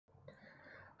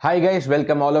Hi guys,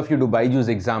 welcome all of you to Byjus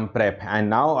exam prep.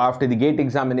 And now after the gate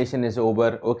examination is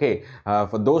over,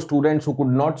 for those students who could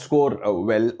not score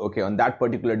well, on that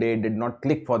particular day, it did not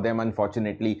click for them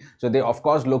unfortunately. So they of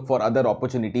course look for other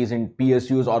opportunities in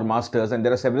PSUs or masters, and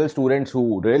there are several students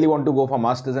who really want to go for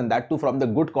masters, and that too from the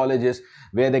good colleges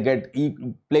where they get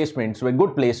placements, with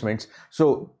good placements.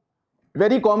 So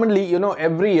very commonly,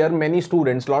 every year many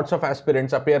students, lots of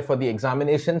aspirants appear for the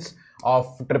examinations of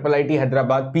IIIT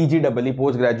Hyderabad PGEE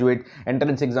postgraduate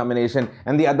entrance examination,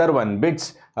 and the other one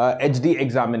BYJU'S HD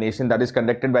examination that is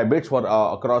conducted by BYJU'S for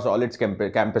across all its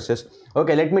campuses.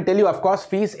 Okay, let me tell you, of course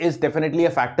fees is definitely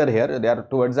a factor here. They are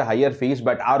towards a higher fees,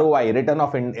 but ROI, return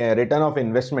of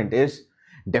investment, is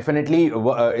definitely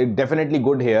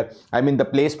good here. I mean, the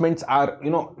placements are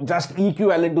just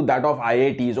equivalent to that of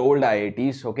IITs, old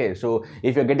IITs. Okay, so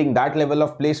if you're getting that level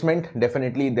of placement,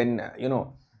 definitely then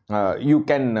you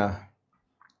can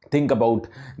think about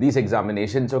these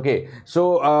examinations. Okay,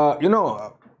 so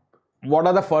what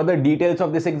are the further details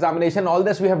of this examination? All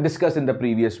this we have discussed in the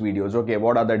previous videos. Okay,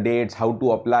 what are the dates, how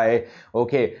to apply,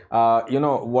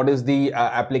 what is the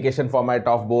application format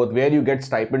of both, where you get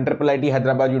stipend. IIIT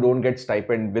Hyderabad, you don't get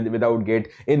stipend without gate.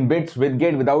 In BYJU'S, with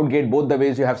gate, without gate, both the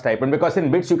ways you have stipend, because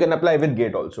in BYJU'S you can apply with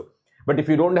gate also. But if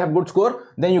you don't have good score,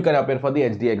 then you can appear for the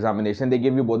HD examination. They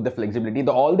give you both the flexibility.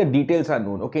 All the details are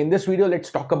known. Okay, in this video,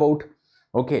 let's talk about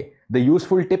the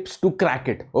useful tips to crack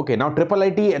it. Okay, now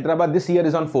IIIT Hyderabad this year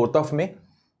is on 4th of May.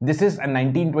 This is a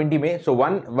 19-20 May. So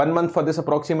one month for this,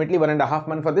 approximately 1.5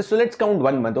 months for this. So let's count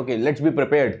 1 month. Okay, let's be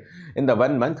prepared in the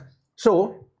 1 month.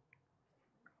 So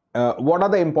what are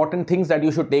the important things that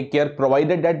you should take care,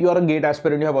 provided that you are a gate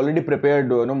aspirant, you have already prepared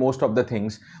most of the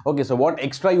things. Okay, so what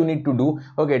extra you need to do,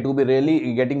 to be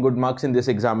really getting good marks in this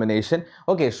examination.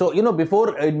 Okay, so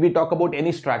before we talk about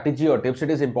any strategy or tips, it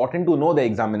is important to know the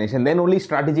examination, then only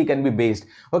strategy can be based.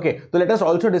 Okay, so let us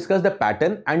also discuss the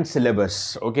pattern and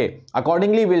syllabus. Okay,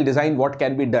 accordingly we'll design what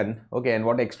can be done, and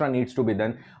what extra needs to be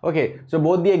done. Okay, so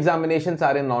both the examinations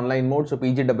are in online mode. So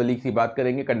PGEE ki baat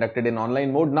karenge, conducted in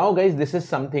online mode. Now guys, this is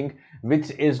something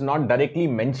which is not directly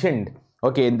mentioned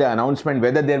in the announcement,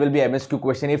 whether there will be MSQ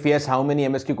question. If yes, how many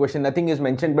MSQ question, nothing is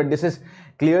mentioned, but this is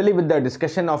clearly with the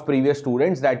discussion of previous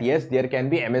students that yes, there can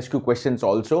be MSQ questions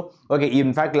also. Okay,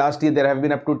 in fact last year there have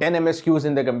been up to 10 MSQs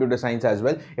in the computer science as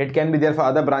well. It can be there for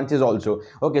other branches also.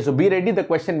 Okay, so be ready, the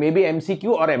question may be MCQ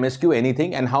or MSQ,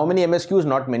 anything. And how many MSQs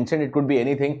not mentioned, it could be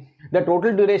anything. The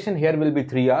total duration here will be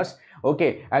 3 hours.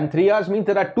 Okay, and 3 hours means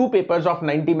there are 2 papers of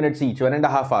 90 minutes each,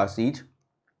 1.5 hours each.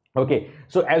 Okay,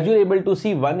 so as you're able to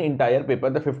see, one entire paper,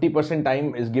 the 50%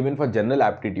 time is given for general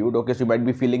aptitude. Okay, so you might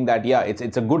be feeling that yeah,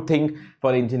 it's a good thing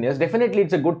for engineers. Definitely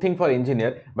it's a good thing for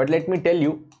engineer, but let me tell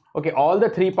you, all the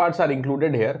 3 parts are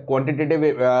included here: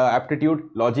 quantitative aptitude,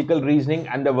 logical reasoning,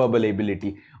 and the verbal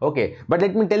ability. Okay, but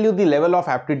let me tell you, the level of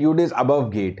aptitude is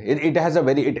above gate. It has a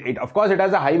very, of course it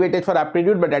has a high weightage for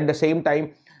aptitude, but at the same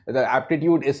time the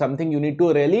aptitude is something you need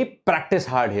to really practice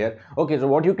hard here. Okay, so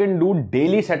what you can do,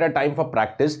 daily set a time for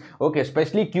practice. Okay,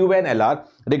 especially Q and LR.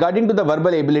 Regarding to the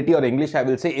verbal ability or English, I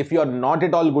will say, if you are not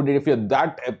at all good, if you're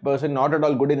that person not at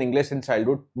all good in English in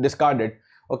childhood, discard it.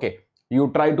 Okay,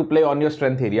 you try to play on your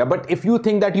strength area. But if you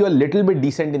think that you are a little bit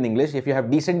decent in English, if you have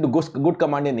decent to good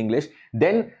command in English,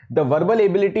 then the verbal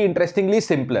ability, interestingly, is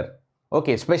simpler.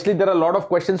 Okay, especially there are a lot of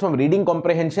questions from reading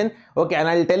comprehension. Okay, and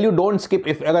I'll tell you, don't skip.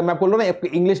 If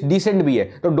English decent bhi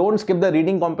hai, so don't skip the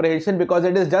reading comprehension, because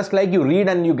it is just like you read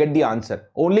and you get the answer.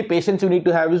 Only patience you need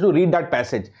to have is to read that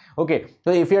passage. Okay,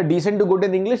 so if you are decent to good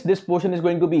in English, this portion is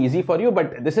going to be easy for you,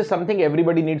 but this is something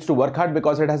everybody needs to work hard,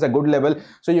 because it has a good level.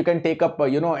 So you can take up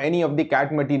any of the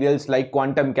CAT materials like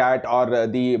Quantum CAT or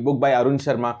the book by Arun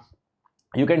Sharma.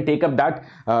 You can take up that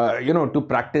to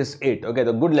practice it. Okay,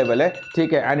 the good level hai,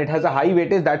 and it has a high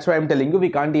weightage. That's why I'm telling you, we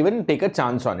can't even take a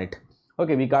chance on it.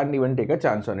 Okay, we can't even take a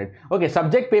chance on it. Okay,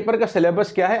 subject paper ka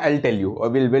syllabus kya hai, I'll tell you.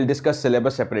 We'll discuss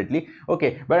syllabus separately.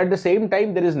 Okay, but at the same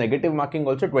time, there is negative marking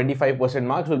also. 25%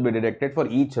 marks will be deducted for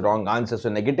each wrong answer. So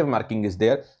negative marking is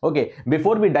there. Okay,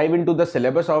 before we dive into the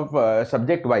syllabus of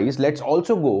subject wise, let's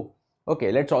also go to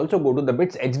the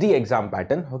BYJU'S HD exam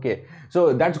pattern. Okay,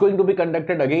 so that's going to be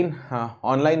conducted again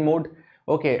online mode.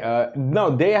 Okay, now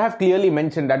they have clearly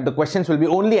mentioned that the questions will be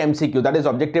only MCQ, that is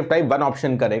objective type, one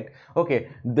option correct. Okay,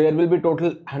 there will be total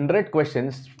 100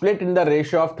 questions split in the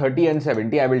ratio of 30 and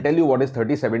 70. I will tell you what is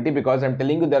 30-70, because I'm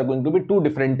telling you there are going to be 2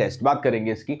 different tests. Baat karenge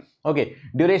iski. Okay,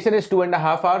 duration is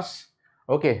 2.5 hours.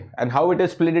 Okay, and how it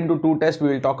is split into 2 tests, we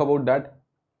will talk about that.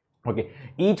 Okay,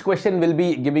 each question will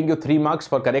be giving you 3 marks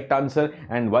for correct answer,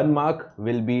 and 1 mark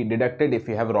will be deducted if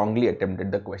you have wrongly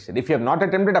attempted the question. If you have not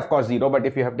attempted, of course 0, but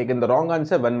if you have taken the wrong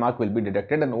answer, 1 mark will be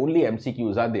deducted, and only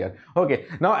MCQs are there. Okay,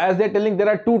 now as they're telling, there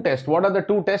are 2 tests. What are the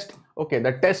 2 tests? Okay,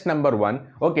 the test number 1,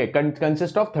 okay,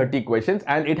 consists of 30 questions,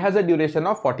 and it has a duration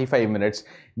of 45 minutes.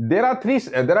 There are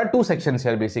 2 sections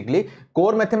here basically: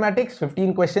 core mathematics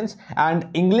 15 questions, and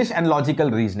English and logical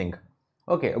reasoning.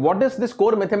 Okay, what does this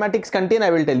core mathematics contain? I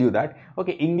will tell you that.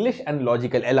 Okay, English and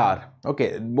logical, LR.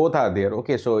 Okay, both are there.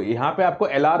 Okay, so यहाँ पे आपको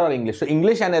LR और English. So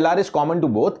English and LR is common to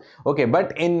both. Okay,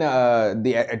 but in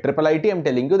the IIIT, I'm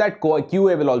telling you that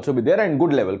QA will also be there, and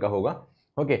good level का होगा.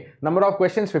 Okay, number of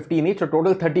questions 15 each. So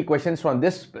total 30 questions from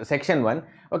this section 1.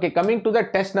 Okay, coming to the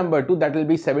test number 2, that will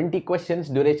be 70 questions.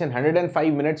 Duration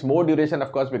 105 minutes. More duration,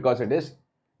 of course, because it is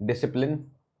discipline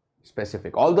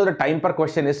specific, although the time per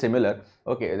question is similar.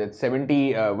 Okay, that's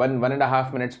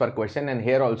 1.5 minutes per question, and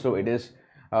here also it is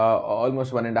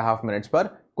almost 1.5 minutes per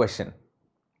question.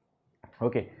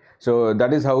 Okay, so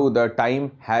that is how the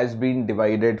time has been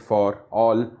divided for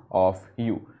all of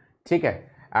you. Okay,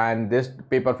 and this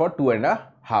paper for 2.5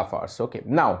 hours. Okay,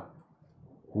 now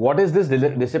what is this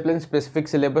discipline specific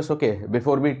syllabus? Okay,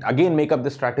 before we again make up the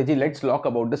strategy, let's talk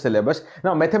about the syllabus.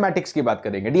 Now mathematics की बात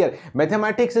करेंगे. Dear,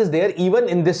 mathematics is there even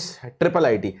in this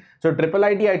IIIT. So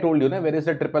IIIT, I told you, na, where is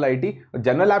the IIIT?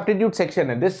 General aptitude section,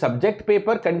 and this subject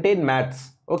paper contain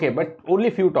maths. Okay, but only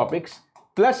few topics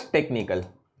plus technical.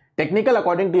 Technical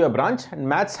according to your branch, and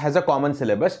maths has a common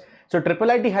syllabus. So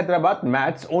IIIT Hyderabad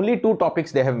maths, only 2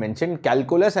 topics they have mentioned: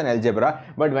 calculus and algebra.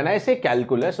 But when I say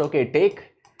calculus, okay, take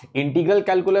integral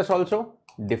calculus also,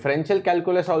 differential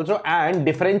calculus also, and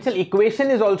differential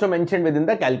equation is also mentioned within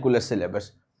the calculus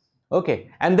syllabus. Okay,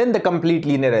 and then the complete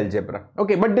linear algebra.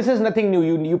 Okay, but this is nothing new.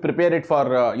 You prepare it for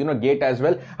GATE as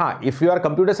well. If you are a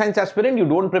computer science aspirant, you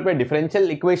don't prepare differential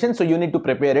equations, so you need to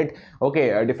prepare it.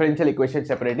 Okay, differential equation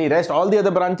separately. Rest all the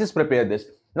other branches prepare this.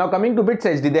 Now coming to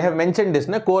BYJU'S, they have mentioned this,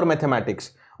 na, core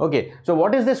mathematics. Okay, so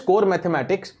what is this core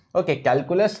mathematics? Okay,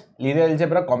 calculus, linear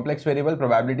algebra, complex variable,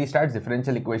 probability stats,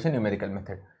 differential equation, numerical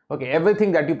method. Okay,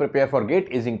 everything that you prepare for GATE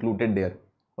is included there.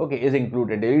 Okay, is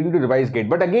included. You need to revise GATE.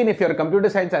 But again, if you're a computer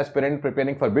science aspirant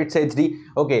preparing for BYJU'S,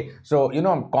 okay, so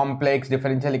complex,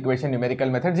 differential equation, numerical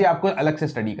methods, ये आपको अलग से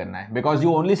study करना है, because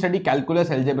you only study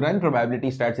calculus, algebra, and probability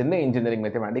stats in the engineering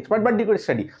mathematics. But you could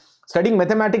study. Studying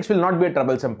mathematics will not be a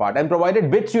troublesome part, and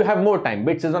provided BYJU'S you have more time.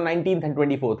 BYJU'S is on 19th and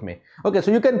 24th May. Okay,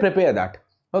 so you can prepare that.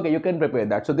 Okay, you can prepare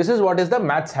that. So this is what is the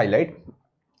maths highlight.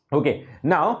 Okay,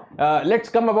 now let's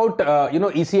come about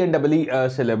EC and EE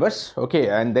syllabus. Okay,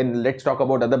 and then let's talk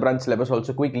about other branch syllabus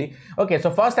also quickly. Okay,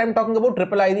 so first I'm talking about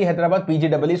IIIT Hyderabad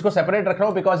PGEE. इसको separate रख रहा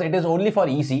हूँ because it is only for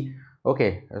EC.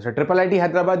 Okay, so IIIT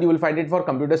Hyderabad you will find it for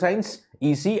computer science,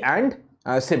 EC, and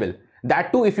civil.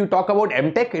 That too, if you talk about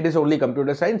MTech, it is only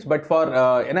computer science, but for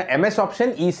MS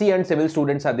option, EC and civil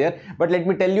students are there. But let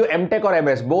me tell you, MTech or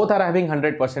MS, both are having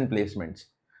 100% placements.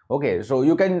 Okay, so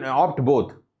you can opt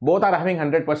both. Both are having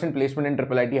 100% placement in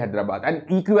IIIT Hyderabad and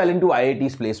equivalent to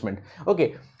IIT's placement.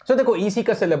 Okay, so देखो EC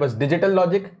का syllabus: digital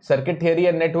logic, circuit theory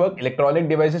and network, electronic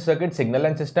devices, circuit, signal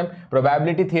and system,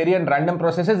 probability theory and random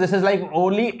processes. This is like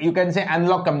only, you can say,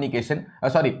 analog communication.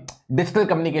 Digital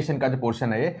communication का जो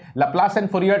portion है ये. Laplace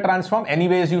and Fourier transform.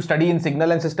 Anyways, you study in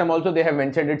signal and system also. They have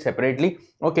mentioned it separately.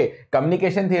 Okay,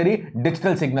 communication theory,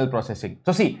 digital signal processing.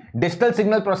 So see, digital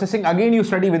signal processing again you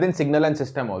study within signal and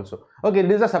system also. Okay,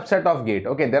 this is a subset of GATE.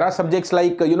 Okay, there are subjects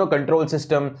like control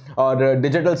system or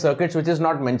digital circuits, which is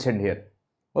not mentioned here.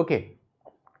 Okay,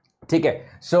 okay.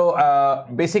 So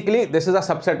basically this is a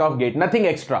subset of GATE, nothing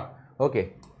extra.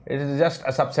 Okay, it is just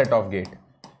a subset of GATE.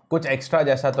 कुछ extra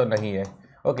जैसा तो नहीं है.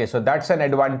 Okay, so that's an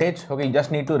advantage. Okay, you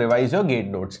just need to revise your GATE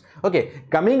notes. Okay,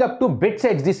 coming up to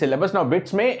BYJU'S syllabus. Now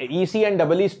BYJU'S में EC and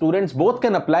EE students both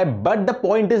can apply, but the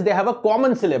point is they have a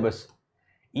common syllabus.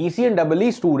 EC and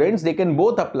EE students, they can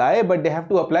both apply, but they have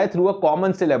to apply through a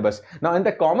common syllabus. Now in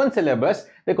the common syllabus,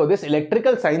 this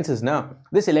electrical sciences,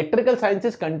 this electrical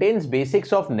sciences contains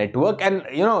basics of network and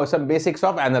some basics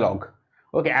of analog.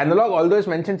 Okay, analog although is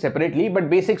mentioned separately,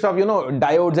 but basics of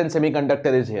diodes and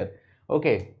semiconductor is here.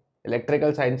 Okay,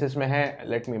 electrical sciences mein hai,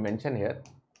 let me mention here,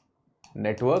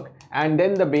 network, and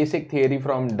then the basic theory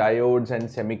from diodes and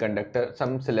semiconductor,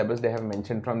 some syllabus they have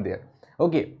mentioned from there.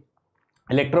 Okay,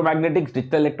 electromagnetics,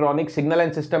 digital electronics, signal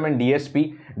and system, and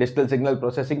DSP, digital signal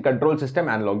processing, control system,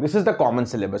 analog. This is the common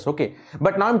syllabus. Okay,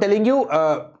 but now I'm telling you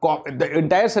the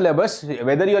entire syllabus,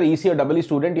 whether you're EC or EE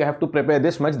student, you have to prepare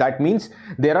this much. That means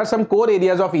there are some core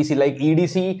areas of EC like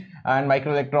EDC and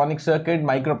microelectronic circuit,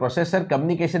 microprocessor,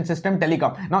 communication system,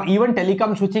 telecom. Now even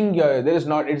telecom switching, it's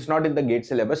not in the GATE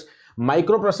syllabus.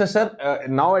 Microprocessor,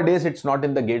 nowadays it's not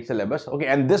in the GATE syllabus. Okay,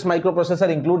 and this microprocessor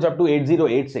includes up to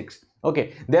 8086.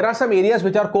 Okay, there are some areas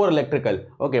which are core electrical.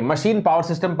 Okay, machine, power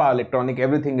system, power electronic,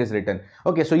 everything is written.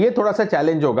 Okay, so ये थोड़ा सा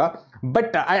challenge होगा.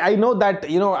 But I know that,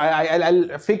 you know,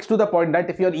 I'll fix to the point that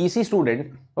if you're EC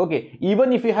student, okay,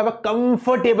 even if you have a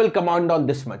comfortable command on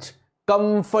this much,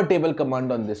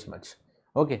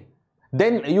 okay,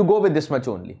 then you go with this much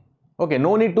only. Okay,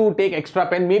 no need to take extra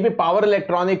pen. Maybe power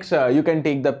electronics, you can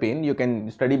take the pen, you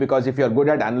can study, because if you're good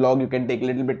at analog, you can take a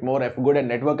little bit more. If good at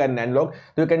network and analog,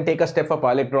 so you can take a step for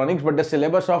power electronics, but the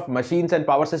syllabus of machines and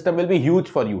power system will be huge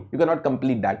for you. You cannot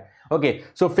complete that. Okay,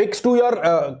 so fix to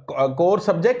your core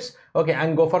subjects, okay,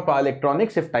 and go for power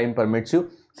electronics if time permits you.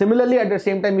 Similarly, at the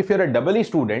same time, if you're a EE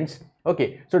students,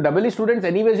 okay, so EE students,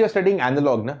 anyways, you're studying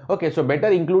analog, na? Okay, so better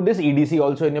include this EDC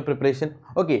also in your preparation.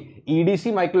 Okay,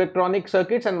 EDC, microelectronic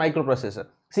circuits and microprocessor.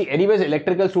 See, anyways,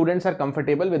 electrical students are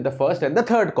comfortable with the first and the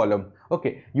third column.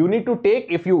 Okay, you need to take,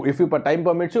 if you time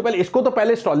permits you, well, isko to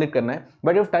pehle solve karna hai,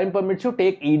 but if time permits you,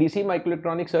 take EDC,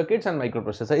 microelectronic circuits and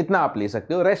microprocessor. Itna aap le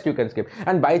sakte ho, rest you can skip.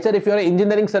 And by chance, if you are an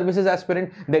engineering services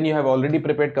aspirant, then you have already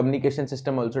prepared communication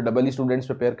system also. EE students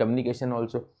prepare communication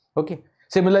also. Okay.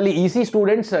 Similarly, EC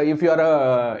students, if you are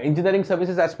a engineering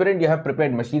services aspirant, you have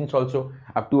prepared machines also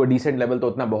up to a decent level.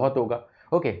 तो उतना बहुत होगा.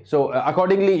 Okay, so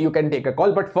accordingly you can take a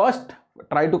call, but first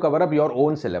try to cover up your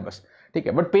own syllabus. ठीक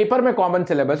है, but paper में common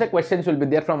syllabus है, questions will be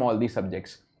there from all these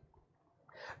subjects.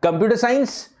 Computer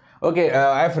science. Okay,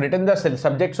 I have written the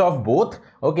subjects of both.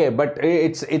 Okay, but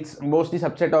it's mostly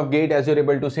subset of GATE, as you're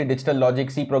able to see. Digital logic,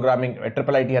 C programming,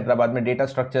 IIIT Hyderabad mein data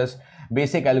structures,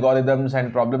 basic algorithms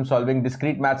and problem solving,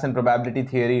 discrete maths and probability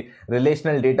theory,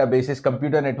 relational databases,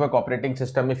 computer network operating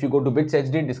system. If you go to BYJU'S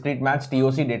HD, discrete maths,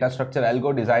 TOC, data structure,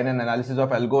 algo, design and analysis of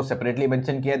algo separately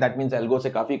mention किया. That means algo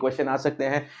से काफी question आ सकते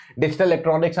हैं. Digital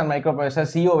electronics and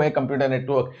microprocessor, COA, computer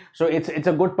network. So it's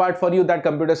a good part for you that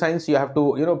computer science you have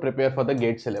to, you know, prepare for the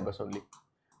GATE syllabus only.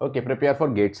 Okay, prepare for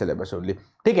GATE syllabus only.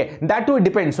 Okay, that too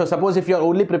depends. So suppose if you are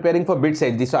only preparing for BYJU'S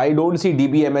HD, so I don't see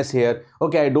DBMS here.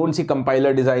 Okay, I don't see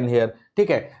compiler design here.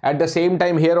 Okay, at the same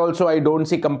time here also I don't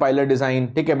see compiler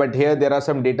design. Okay, but here there are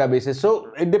some databases.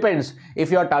 So it depends.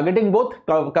 If you are targeting both,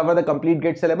 cover the complete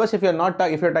GATE syllabus. If you are not,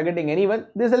 if you are targeting anyone,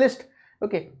 this is a list.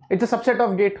 Okay, it's a subset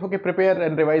of GATE. Okay, prepare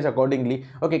and revise accordingly.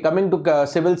 Okay, coming to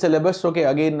civil syllabus. Okay,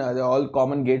 again all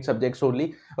common GATE subjects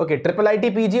only. Okay,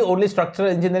 IIIT PG only structural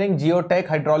engineering, geotech,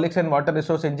 hydraulics and water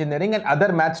resource engineering, and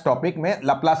other maths topic mein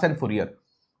Laplace and Fourier.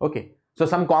 Okay, so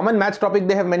some common maths topic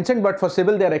they have mentioned, but for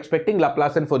civil they are expecting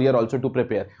Laplace and Fourier also to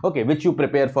prepare. Okay, which you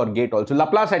prepare for GATE also.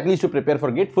 Laplace at least you prepare for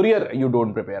GATE. Fourier you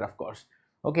don't prepare, of course.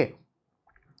 Okay.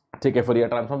 ठीक है, Fourier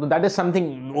transform. So that is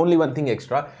something, only one thing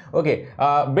extra. Okay,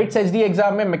 BYJU'S HD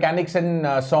exam में mechanics and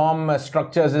SOM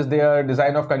structures is there,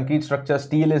 design of concrete structure,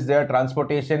 steel is there,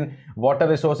 transportation, water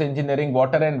resource engineering,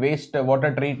 water and waste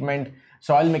water treatment,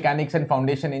 soil mechanics and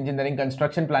foundation engineering,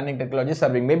 construction planning technology,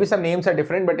 serving. Maybe some names are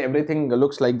different, but everything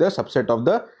looks like the subset of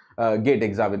the GATE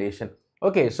examination.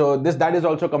 Okay, so that is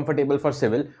also comfortable for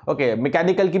civil. Okay,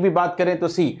 mechanical की भी बात करें तो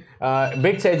see,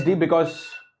 BYJU'S HD because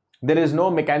there is no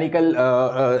mechanical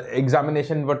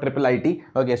examination for IIIT.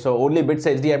 Okay, so only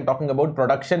BYJU'S HD I'm talking about.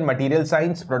 Production, material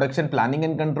science, production planning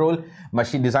and control,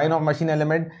 machine design of machine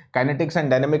element, kinetics and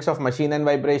dynamics of machine and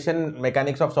vibration,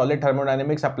 mechanics of solid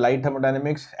thermodynamics, applied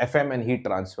thermodynamics, FM and heat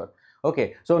transfer.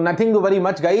 Okay, so nothing to worry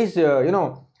much, guys. You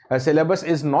know, syllabus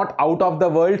is not out of the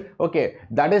world. Okay,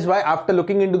 that is why after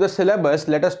looking into the syllabus,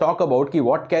 let us talk about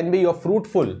what can be your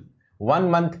fruitful 1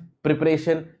 month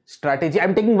preparation strategy.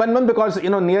 I'm taking 1 month because, you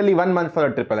know, nearly 1 month for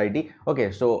a IIIT. Okay,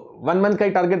 so 1 month ka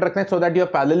target rakhna hai so that you are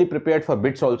parallelly prepared for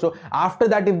bits also. After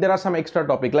that, if there are some extra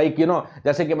topic, like, you know,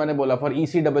 jaise ki maine bola, for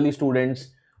ECEE students,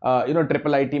 you know,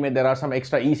 IIIT mein there are some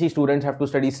extra EC students have to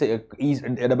study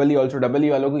EE also,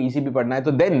 EE walo ko EC bhi padhna hai. So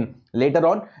then later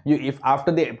on, if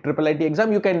after the IIIT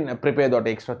exam, you can prepare that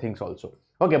extra things also.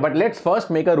 Okay, but let's first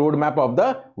make a roadmap of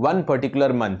the one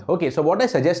particular month. Okay, so what I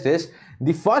suggest is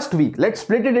the first week, let's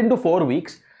split it into 4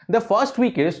 weeks. The first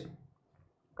week is,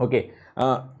 okay,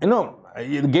 you know,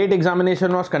 GATE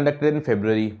examination was conducted in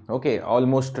February. Okay,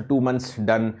 almost 2 months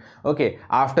done. Okay,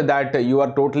 after that you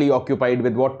are totally occupied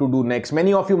with what to do next.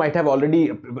 Many of you might have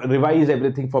already revised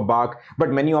everything for BARC, but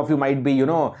many of you might be, you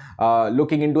know,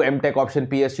 looking into MTech option,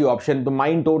 PSU option. The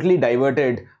mind totally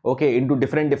diverted, okay, into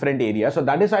different areas. So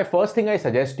that is why first thing I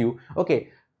suggest you, okay,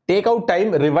 take out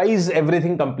time, revise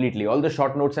everything completely, all the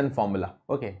short notes and formula.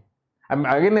 Okay,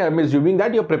 I'm assuming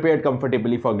that you're prepared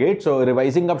comfortably for GATE. So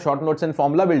revising up short notes and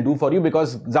formula will do for you,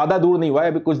 because ज़्यादा दूर नहीं हुआ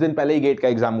है, अभी कुछ दिन पहले ही GATE का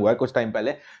एग्जाम हुआ है, कुछ टाइम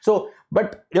पहले. So,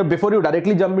 but before you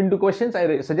directly jump into questions,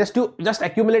 I suggest you just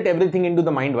accumulate everything into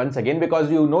the mind once again, because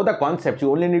you know the concepts.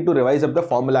 You only need to revise up the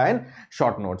formula and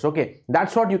short notes. Okay,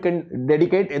 that's what you can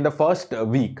dedicate in the first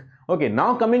week. Okay,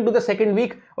 now coming to the second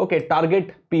week, okay, target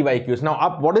PYQs. Now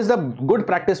up, what is the good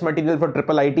practice material for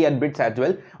IIIT and BITS as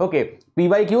well? Okay,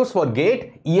 PYQs for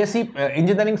GATE, ESE,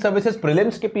 Engineering Services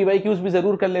Prelims के PYQs भी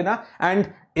जरूर कर लेना, and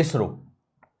ISRO.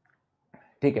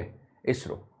 ठीक है,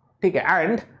 ISRO. ठीक है,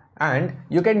 and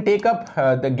you can take up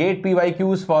the GATE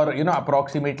PYQs for, you know,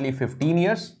 approximately 15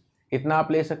 years. इतना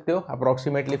आप ले सकते हो,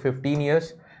 approximately 15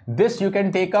 years. This you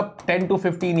can take up 10 to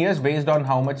 15 years based on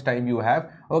how much time you have.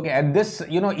 Okay, and this,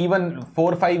 you know, even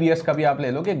 4-5 years का भी आप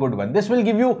ले लोगे, good one. This will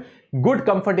give you good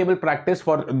comfortable practice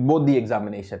for both the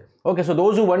examination. Okay, so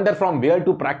those who wonder from where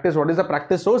to practice, what is the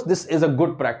practice source, this is a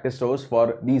good practice source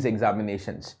for these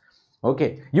examinations.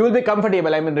 Okay, you will be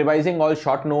comfortable. I mean, revising all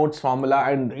short notes, formula,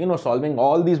 and, you know, solving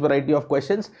all these variety of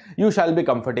questions, you shall be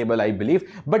comfortable, I believe.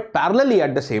 But parallelly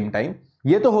at the same time,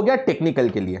 ये तो हो गया technical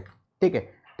के लिए. ठीक है,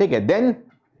 ठीक है. Then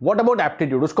what about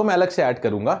aptitude? उसको मैं अलग से ऐड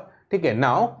करूंगा. ठीक है.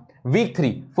 Now week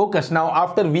 3 focus. Now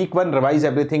after week 1 revise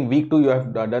everything. Week 2 you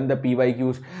have done the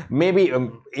PYQs. Maybe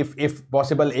if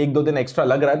possible 1-2 दिन extra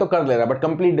लग रहा है तो कर ले रहा, but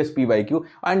complete this PYQ.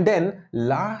 And then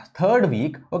third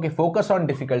week, okay, focus on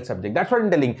difficult subject. That's what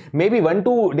I'm telling. Maybe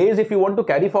 1-2 days if you want to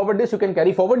carry forward this, you can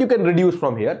carry forward. You can reduce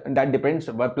from here, and that depends.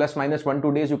 Plus minus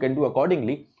 1-2 days you can do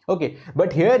accordingly. Okay,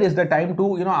 but here is the time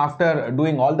to, you know, after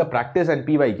doing all the practice and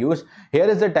PYQs, here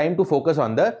is the time to focus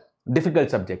on the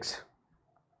difficult subjects.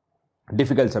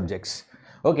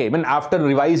 Okay, when after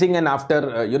revising and after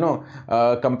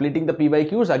completing the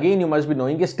PYQs, again you must be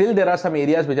knowing that still there are some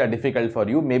areas which are difficult for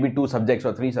you, maybe 2 subjects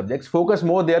or 3 subjects. Focus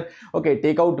more there. Okay,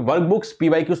 take out workbooks.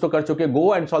 PYQs to kar chuke,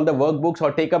 go and solve the workbooks,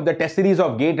 or take up the test series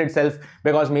of GATE itself,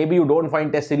 because maybe you don't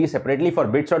find test series separately for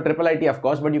BITS or IIIT, of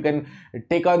course, but you can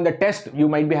take on the test. You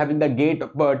might be having the GATE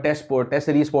test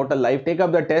series portal live. Take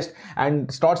up the test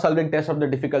and start solving tests of the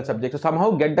difficult subjects. So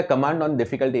somehow get the command on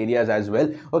difficult areas as well.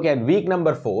 Okay, and week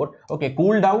number 4, okay,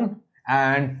 cool down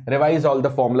and revise all the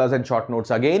formulas and short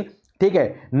notes again. ठीक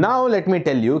है. Now let me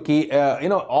tell you कि you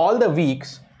know, all the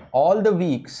weeks,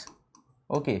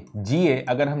 okay, GA,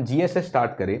 अगर हम GA से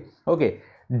start करें, okay,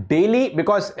 daily,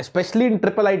 because especially in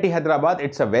IIIT Hyderabad,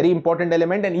 it's a very important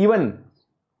element, and even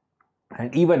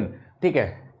ठीक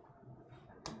है,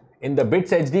 in the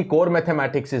BITS HD core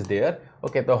mathematics is there.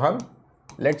 Okay, तो हम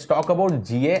let's talk about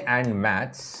GA and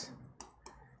maths.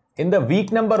 In the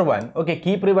week number 1, okay,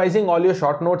 keep revising all your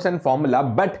short notes and formula,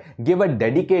 but give a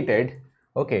dedicated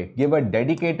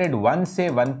 1 say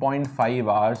 1.5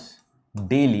 hours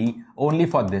daily only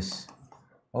for this.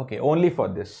 Okay, only for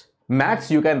this.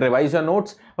 Maths, you can revise your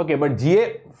notes. Okay, but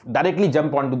GA, directly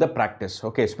jump onto the practice.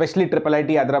 Okay, especially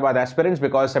IIIT Hyderabad aspirants,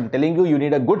 because I'm telling you, you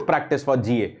need a good practice for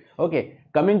GA. Okay,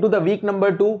 coming to the week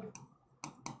number 2.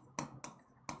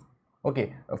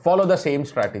 Okay, follow the same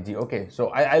strategy. Okay, so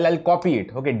I'll copy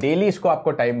it. Okay, daily इसको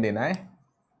आपको time देना है.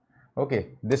 Okay,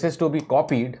 this is to be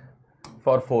copied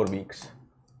for 4 weeks.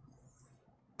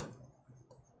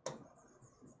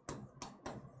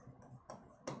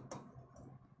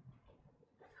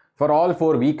 For all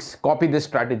 4 weeks, copy this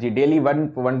strategy. Daily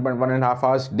 1.5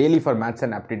 hours daily for maths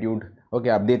and aptitude. Okay,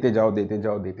 आप देते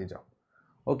जाओ.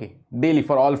 Okay, daily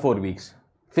for all 4 weeks.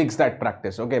 Fix that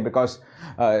practice. Okay, because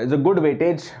it's a good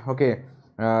weightage. Okay,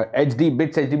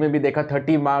 BITS HD में भी देखा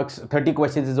 30 marks, 30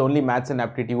 questions is only maths and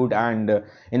aptitude, and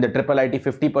in the IIIT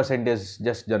 50% is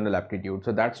just general aptitude.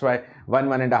 So that's why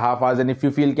 1.5 hours. And if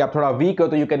you feel कि आप थोड़ा weak हो,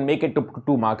 तो you can make it to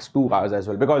 2 marks, 2 hours as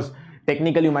well, because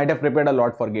technically you might have prepared a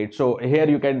lot for GATE. So here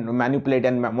you can manipulate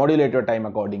and modulate your time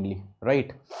accordingly,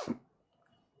 right?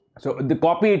 So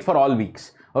copy it for all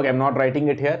weeks. Okay, I'm not writing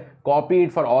it here. Copy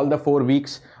it for all the 4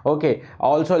 weeks. Okay,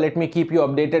 also let me keep you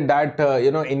updated that, you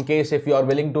know, in case if you are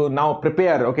willing to now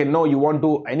prepare, okay, no, you want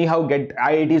to anyhow get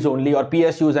IITs only or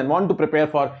PSUs and want to prepare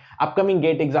for upcoming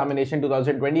GATE examination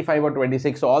 2025 or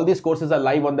 26. So all these courses are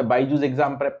live on the Byjus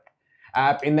exam prep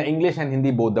app in the English and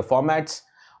Hindi, both the formats.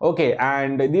 Okay,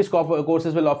 and these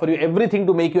courses will offer you everything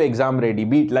to make you exam ready,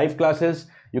 be it live classes.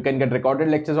 You can get recorded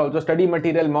lectures also, study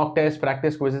material, mock tests,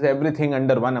 practice quizzes, everything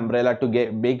under one umbrella to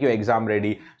make you exam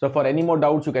ready. So for any more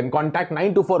doubts, you can contact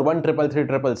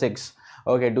 924-133-666,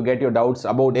 okay, to get your doubts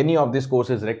about any of these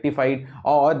courses rectified,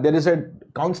 or there is a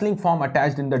counseling form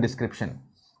attached in the description.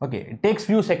 Okay, it takes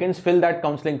few seconds, fill that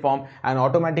counseling form, and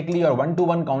automatically your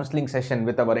one-to-one counseling session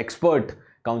with our expert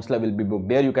counselor will be booked.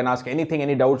 There you can ask anything,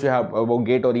 any doubts you have about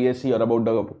GATE or ESE or about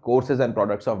the courses and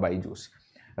products of Byjus.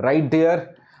 Right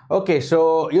there. Okay,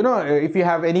 so if you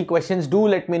have any questions, do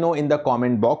let me know in the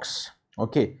comment box.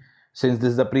 Okay, since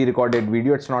this is a pre-recorded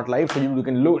video, it's not live, so you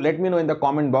can let me know in the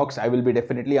comment box. I will be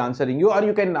definitely answering you, or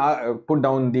you can put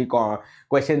down the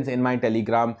questions in my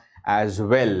Telegram as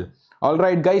well. All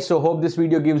right, guys, so hope this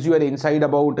video gives you an insight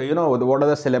about what are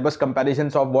the syllabus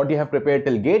comparisons of what you have prepared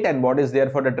till GATE and what is there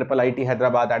for the IIIT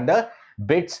Hyderabad and the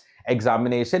BITS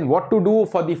examination, what to do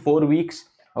for the 4 weeks.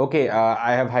 Okay,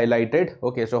 I have highlighted.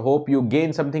 Okay, so hope you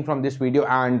gain something from this video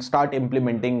and start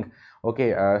implementing,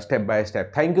 okay, step by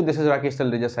step. Thank you. This is Rakesh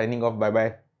Talreja signing off. Bye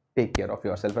bye. Take care of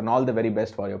yourself and all the very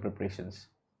best for your preparations.